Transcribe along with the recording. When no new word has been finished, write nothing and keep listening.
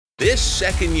This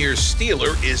second-year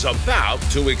Steeler is about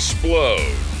to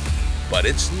explode, but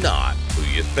it's not who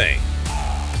you think.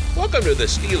 Welcome to the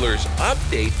Steelers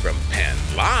Update from Penn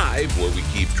Live, where we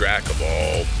keep track of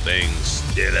all things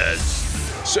Steelers,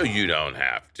 so you don't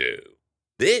have to.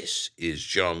 This is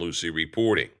John Lucy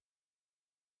reporting.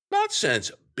 Not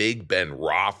since Big Ben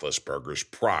Roethlisberger's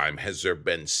prime has there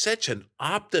been such an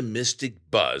optimistic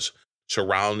buzz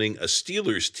surrounding a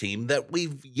Steelers team that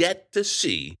we've yet to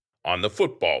see on the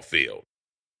football field.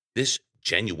 This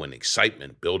genuine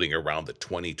excitement building around the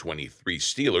 2023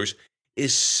 Steelers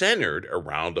is centered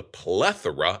around a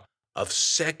plethora of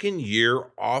second-year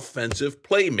offensive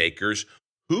playmakers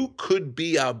who could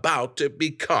be about to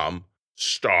become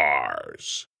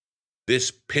stars.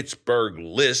 This Pittsburgh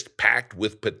list, packed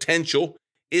with potential,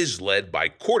 is led by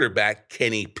quarterback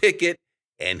Kenny Pickett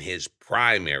and his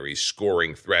primary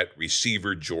scoring threat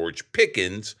receiver George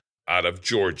Pickens out of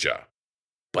Georgia.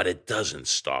 But it doesn't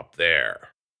stop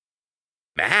there.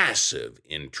 Massive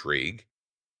intrigue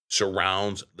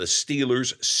surrounds the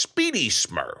Steelers' speedy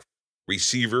smurf,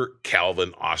 receiver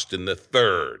Calvin Austin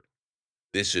III.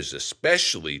 This is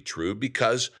especially true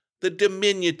because the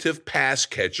diminutive pass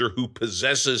catcher who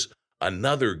possesses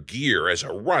another gear as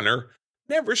a runner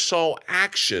never saw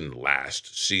action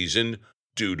last season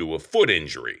due to a foot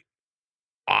injury.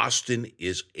 Austin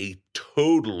is a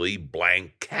totally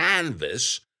blank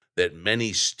canvas that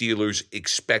many Steelers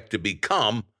expect to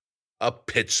become a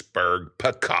Pittsburgh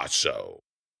Picasso.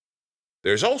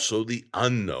 There's also the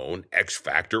unknown X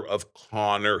factor of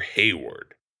Connor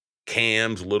Hayward.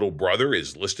 Cam's little brother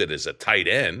is listed as a tight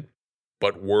end,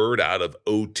 but word out of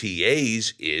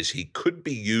OTAs is he could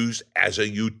be used as a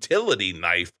utility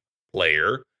knife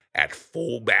player at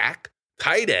fullback,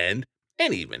 tight end,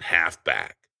 and even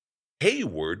halfback.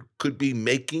 Hayward could be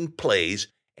making plays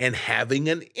and having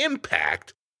an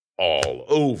impact all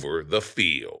over the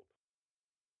field.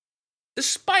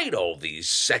 Despite all these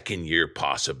second-year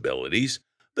possibilities,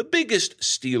 the biggest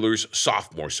Steelers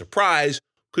sophomore surprise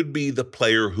could be the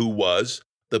player who was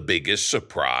the biggest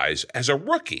surprise as a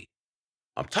rookie.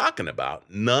 I'm talking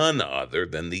about none other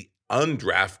than the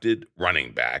undrafted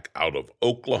running back out of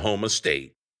Oklahoma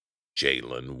State,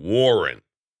 Jaylen Warren.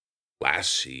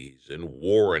 Last season,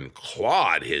 Warren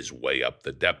clawed his way up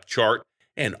the depth chart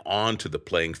and onto the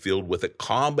playing field with a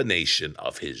combination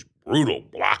of his brutal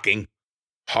blocking,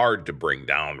 hard to bring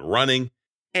down running,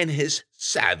 and his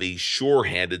savvy,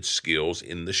 sure-handed skills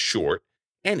in the short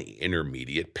and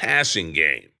intermediate passing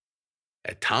game.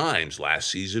 At times last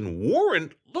season,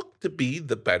 Warren looked to be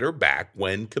the better back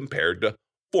when compared to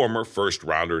former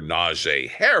first-rounder Najee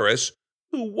Harris,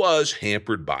 who was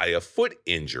hampered by a foot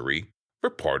injury for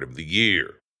part of the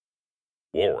year.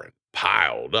 Warren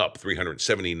piled up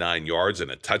 379 yards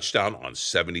and a touchdown on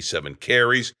 77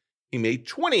 carries. He made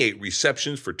 28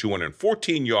 receptions for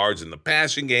 214 yards in the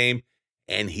passing game,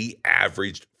 and he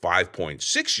averaged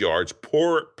 5.6 yards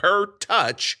per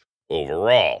touch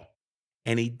overall.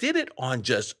 And he did it on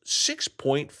just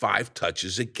 6.5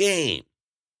 touches a game.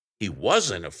 He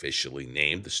wasn't officially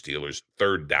named the Steelers'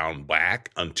 third down back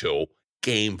until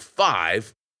Game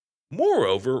 5.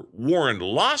 Moreover, Warren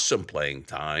lost some playing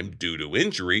time due to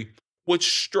injury,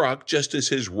 which struck just as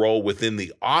his role within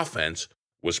the offense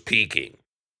was peaking.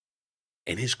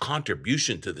 And his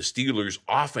contribution to the Steelers'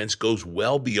 offense goes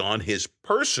well beyond his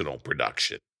personal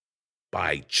production.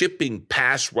 By chipping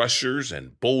pass rushers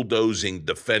and bulldozing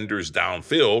defenders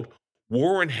downfield,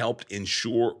 Warren helped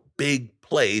ensure big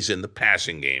plays in the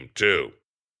passing game, too.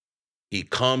 He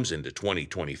comes into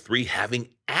 2023 having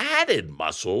added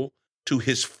muscle to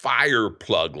his fire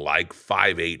plug-like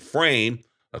 5'8" frame,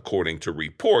 according to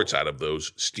reports out of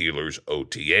those Steelers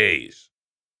OTAs.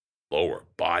 Lower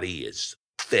body is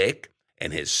thick,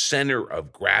 and his center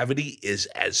of gravity is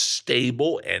as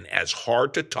stable and as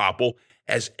hard to topple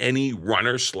as any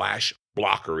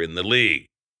runner/blocker in the league.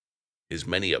 His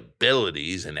many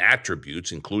abilities and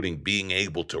attributes, including being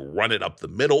able to run it up the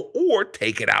middle or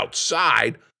take it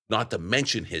outside, not to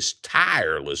mention his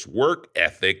tireless work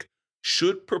ethic,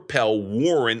 should propel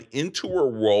Warren into a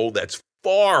role that's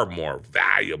far more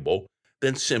valuable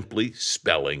than simply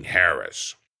spelling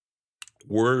Harris.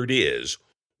 Word is,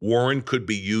 Warren could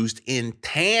be used in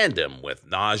tandem with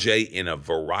Najee in a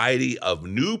variety of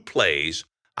new plays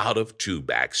out of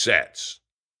two-back sets.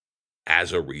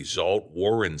 As a result,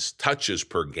 Warren's touches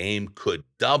per game could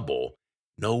double.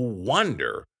 No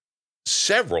wonder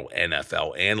several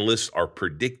NFL analysts are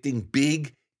predicting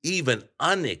big, even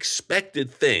unexpected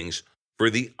things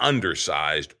for the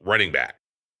undersized running back.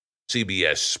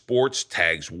 CBS Sports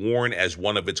tags Warren as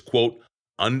one of its, quote,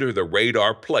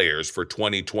 under-the-radar players for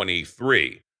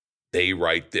 2023. They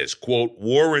write this, quote,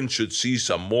 Warren should see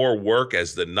some more work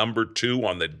as the number 2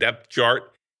 on the depth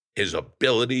chart. His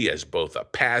ability as both a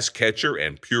pass catcher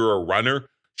and pure runner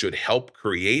should help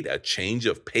create a change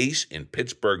of pace in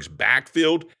Pittsburgh's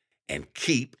backfield and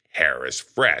keep Harris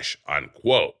fresh,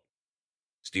 unquote.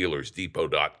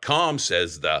 SteelersDepot.com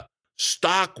says the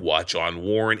stock watch on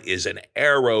Warren is an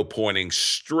arrow pointing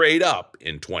straight up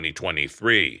in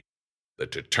 2023. The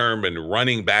determined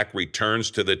running back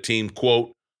returns to the team,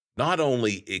 quote, not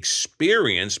only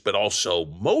experienced, but also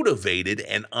motivated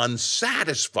and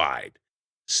unsatisfied,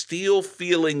 still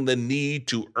feeling the need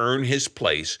to earn his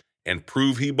place and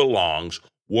prove he belongs.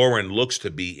 Warren looks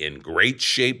to be in great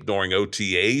shape during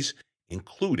OTAs,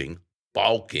 including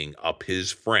bulking up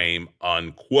his frame,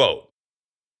 unquote.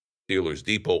 Steelers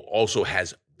Depot also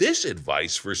has this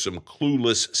advice for some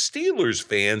clueless Steelers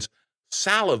fans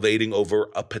salivating over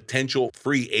a potential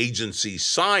free agency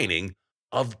signing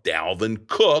of Dalvin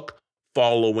Cook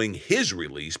following his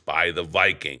release by the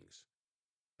Vikings.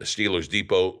 The Steelers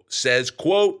Depot says,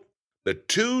 quote, the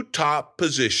 2 top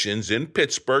positions in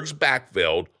Pittsburgh's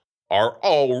backfield are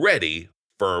already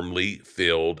firmly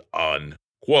filled,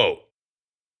 unquote.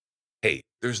 Hey,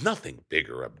 there's nothing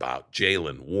bigger about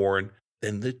Jaylen Warren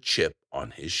than the chip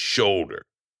on his shoulder.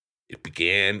 It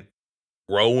began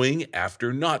growing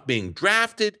after not being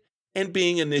drafted and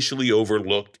being initially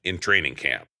overlooked in training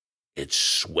camp. It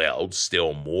swelled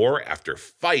still more after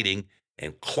fighting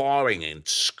and clawing and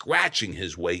scratching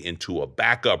his way into a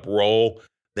backup role,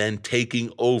 then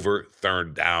taking over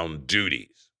third down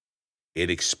duties. It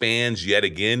expands yet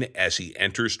again as he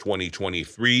enters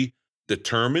 2023,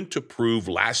 determined to prove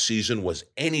last season was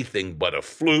anything but a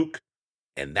fluke,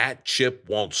 and that chip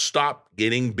won't stop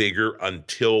getting bigger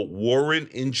until Warren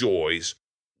enjoys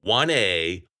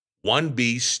 1A,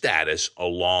 1B status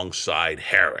alongside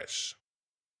Harris.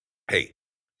 Hey,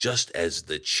 just as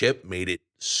the chip made it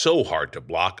so hard to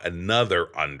block another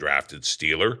undrafted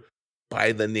Steeler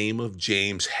by the name of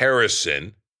James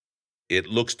Harrison, it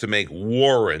looks to make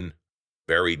Warren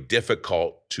very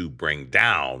difficult to bring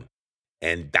down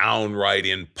and downright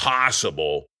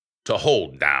impossible to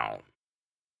hold down.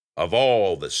 Of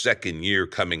all the second-year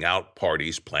coming-out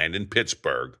parties planned in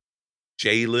Pittsburgh,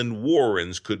 Jaylen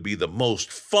Warren's could be the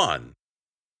most fun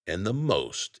and the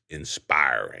most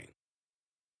inspiring.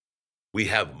 We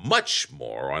have much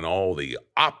more on all the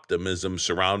optimism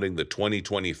surrounding the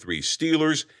 2023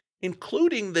 Steelers,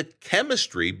 including the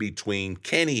chemistry between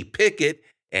Kenny Pickett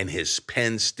and his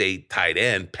Penn State tight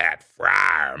end, Pat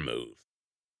Freiermuth.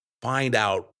 Find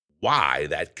out why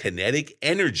that kinetic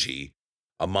energy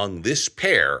among this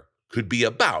pair could be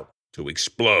about to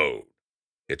explode.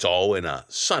 It's all in a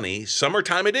sunny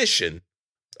summertime edition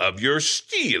of your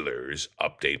Steelers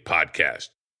Update podcast.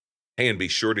 Hey, and be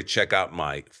sure to check out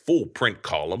my full print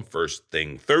column first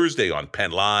thing Thursday on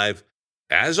Penn Live.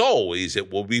 As always,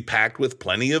 it will be packed with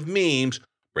plenty of memes,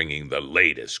 bringing the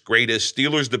latest, greatest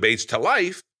Steelers debates to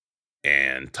life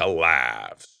and to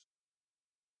laughs.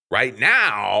 Right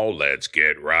now, let's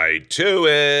get right to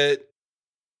it.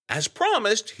 As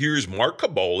promised, here's Mark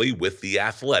Kaboly with The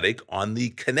Athletic on the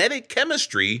kinetic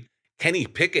chemistry Kenny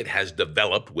Pickett has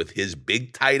developed with his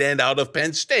big tight end out of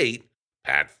Penn State,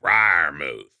 Pat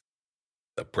Freiermuth.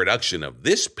 The production of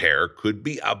this pair could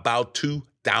be about to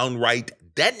downright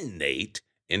detonate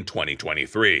in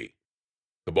 2023.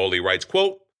 Kaboly writes,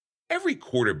 quote, every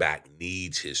quarterback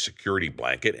needs his security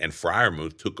blanket, and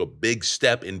Freiermuth took a big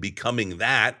step in becoming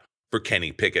that for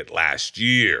Kenny Pickett last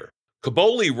year.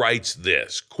 Kaboly writes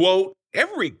this, quote,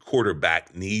 every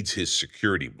quarterback needs his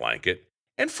security blanket,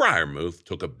 and Freiermuth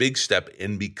took a big step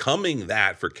in becoming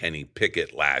that for Kenny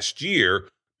Pickett last year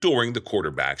during the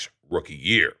quarterback's rookie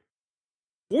year.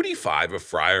 45 of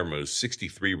Freiermuth's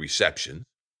 63 receptions,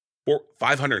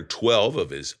 512 of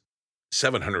his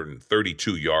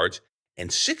 732 yards,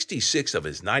 and 66 of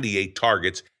his 98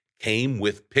 targets came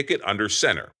with Pickett under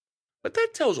center. But that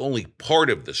tells only part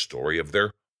of the story of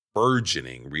their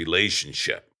burgeoning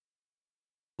relationship.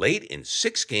 Late in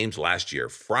 6 games last year,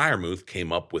 Freiermuth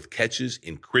came up with catches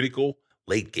in critical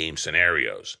late-game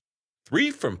scenarios.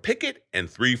 3 from Pickett and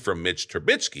 3 from Mitch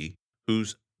Trubisky,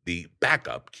 who's the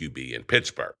backup QB in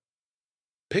Pittsburgh.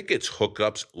 Pickett's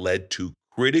hookups led to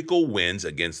critical wins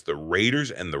against the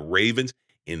Raiders and the Ravens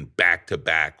in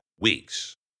back-to-back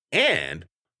weeks. And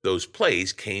those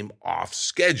plays came off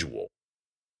schedule.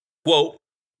 Quote,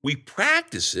 we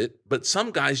practice it, but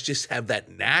some guys just have that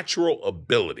natural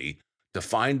ability to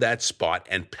find that spot,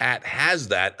 and Pat has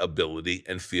that ability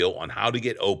and feel on how to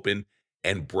get open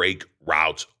and break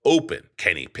routes open,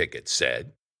 Kenny Pickett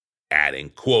said, adding,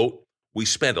 quote, we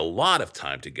spend a lot of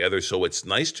time together, so it's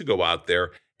nice to go out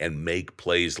there and make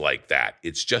plays like that.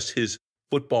 It's just his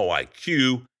football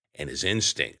IQ and his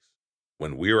instincts.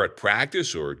 When we're at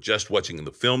practice or just watching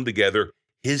the film together,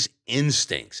 his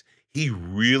instincts. He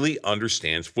really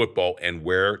understands football and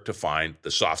where to find the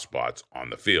soft spots on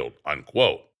the field,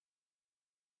 unquote.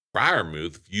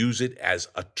 Fryermuth views it as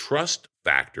a trust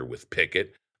factor with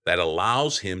Pickett that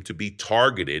allows him to be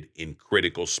targeted in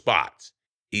critical spots.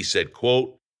 He said,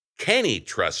 quote, Kenny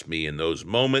trusts me in those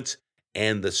moments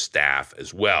and the staff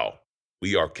as well.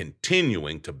 We are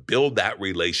continuing to build that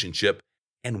relationship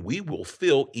and we will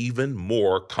feel even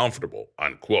more comfortable,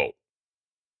 unquote.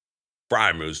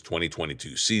 Fryermuth's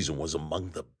 2022 season was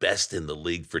among the best in the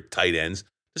league for tight ends,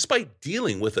 despite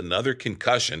dealing with another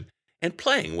concussion and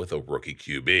playing with a rookie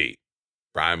QB.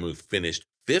 Fryermuth finished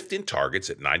 5th in targets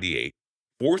at 98,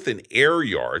 4th in air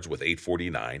yards with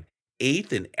 849,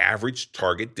 8th in average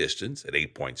target distance at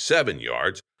 8.7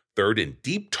 yards, 3rd in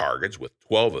deep targets with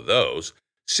 12 of those,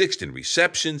 6th in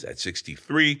receptions at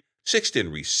 63, 6th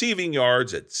in receiving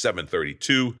yards at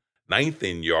 732, 9th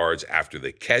in yards after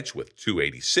the catch with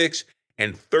 286,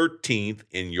 and 13th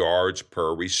in yards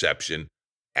per reception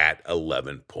at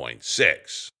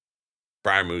 11.6.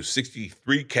 Fryermuth's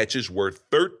 63 catches were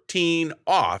 13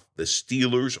 off the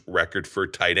Steelers' record for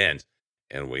tight ends.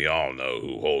 And we all know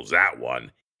who holds that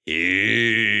one.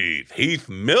 Heath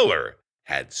Miller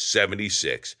had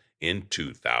 76 in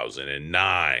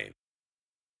 2009.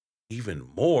 Even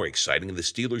more exciting, the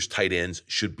Steelers' tight ends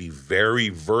should be very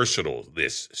versatile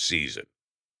this season.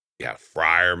 You have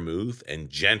Fryermuth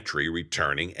and Gentry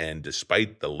returning, and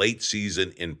despite the late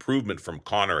season improvement from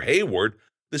Connor Hayward,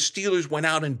 the Steelers went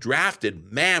out and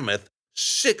drafted mammoth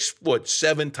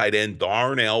 6'7" tight end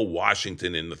Darnell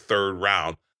Washington in the 3rd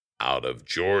round out of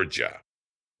Georgia.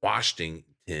 Washington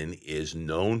is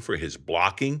known for his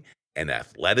blocking and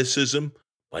athleticism,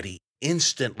 but he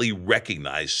instantly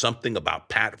recognized something about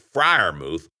Pat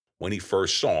Fryermuth when he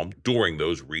first saw him during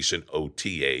those recent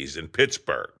OTAs in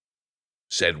Pittsburgh.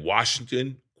 Said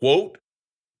Washington, quote,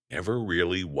 never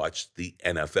really watched the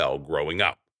NFL growing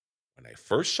up. When I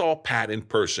first saw Pat in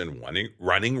person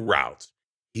running routes,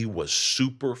 he was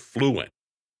super fluent.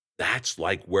 That's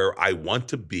like where I want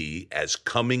to be as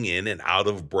coming in and out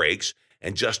of breaks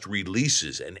and just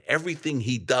releases and everything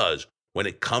he does when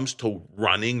it comes to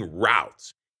running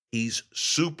routes. He's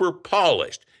super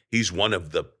polished. He's one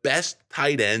of the best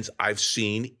tight ends I've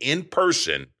seen in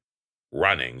person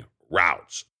running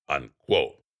routes,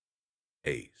 unquote.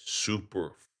 Hey,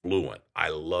 super fluent. I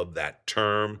love that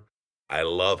term. I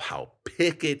love how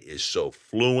Pickett is so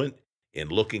fluent in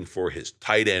looking for his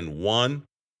tight end one.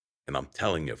 And I'm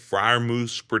telling you,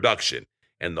 Fryermuth's production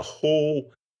and the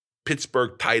whole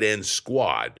Pittsburgh tight end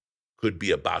squad could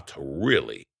be about to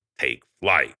really take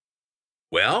flight.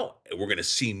 Well, we're going to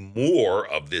see more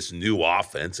of this new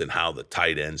offense and how the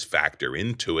tight ends factor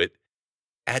into it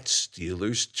at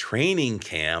Steelers training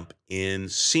camp in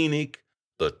scenic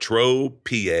Latrobe,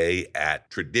 PA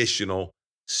at traditional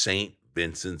St.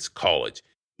 Vincent's College.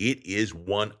 It is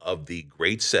one of the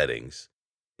great settings,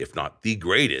 if not the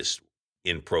greatest,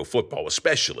 in pro football,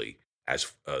 especially as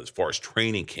far as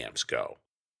training camps go.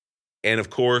 And of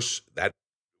course, that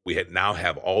we now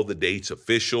have all the dates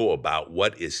official about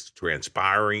what is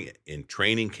transpiring in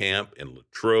training camp in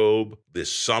Latrobe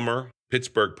this summer.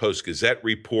 Pittsburgh Post-Gazette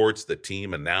reports the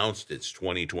team announced its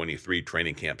 2023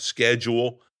 training camp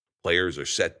schedule. Players are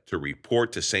set to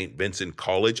report to St. Vincent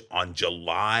College on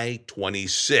July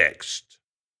 26th.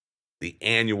 The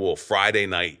annual Friday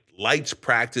Night Lights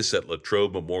practice at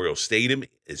Latrobe Memorial Stadium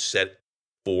is set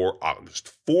for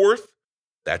August 4th.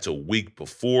 That's a week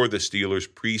before the Steelers'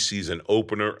 preseason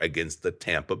opener against the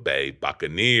Tampa Bay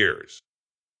Buccaneers.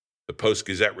 The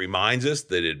Post-Gazette reminds us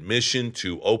that admission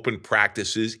to open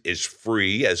practices is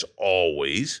free as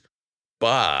always,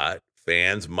 but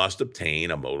fans must obtain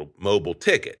a mobile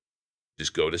ticket.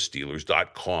 Just go to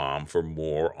Steelers.com for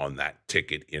more on that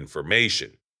ticket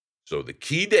information. So the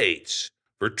key dates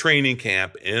for training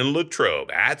camp in Latrobe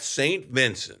at St.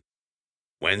 Vincent,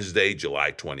 Wednesday,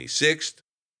 July 26th.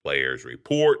 Players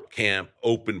report. Camp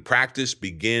open practice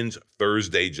begins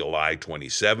Thursday, July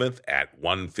 27th at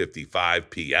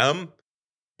 1:55 p.m.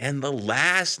 And the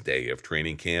last day of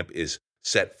training camp is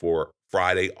set for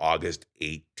Friday, August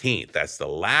 18th. That's the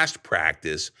last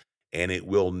practice, and it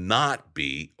will not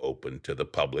be open to the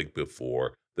public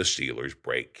before the Steelers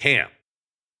break camp.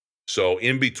 So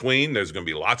in between, there's going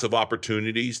to be lots of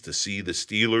opportunities to see the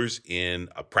Steelers in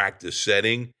a practice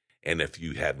setting. And if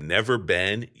you have never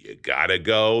been, you got to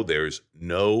go. There's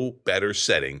no better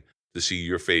setting to see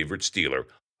your favorite Steeler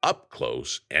up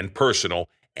close and personal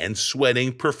and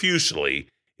sweating profusely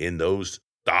in those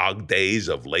dog days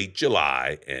of late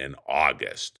July and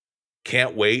August.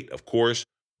 Can't wait. Of course,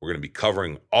 we're going to be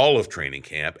covering all of training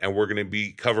camp, and we're going to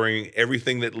be covering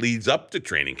everything that leads up to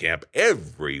training camp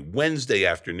every Wednesday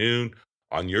afternoon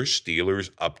on your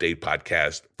Steelers Update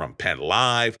podcast from Penn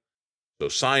Live. So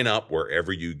sign up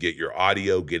wherever you get your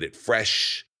audio, get it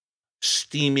fresh,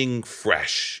 steaming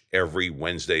fresh every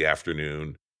Wednesday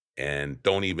afternoon. And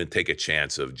don't even take a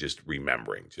chance of just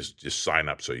remembering. Just sign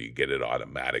up so you get it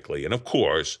automatically. And of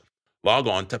course, log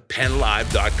on to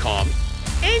pennlive.com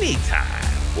anytime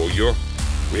for your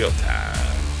real-time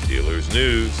Steelers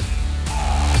news.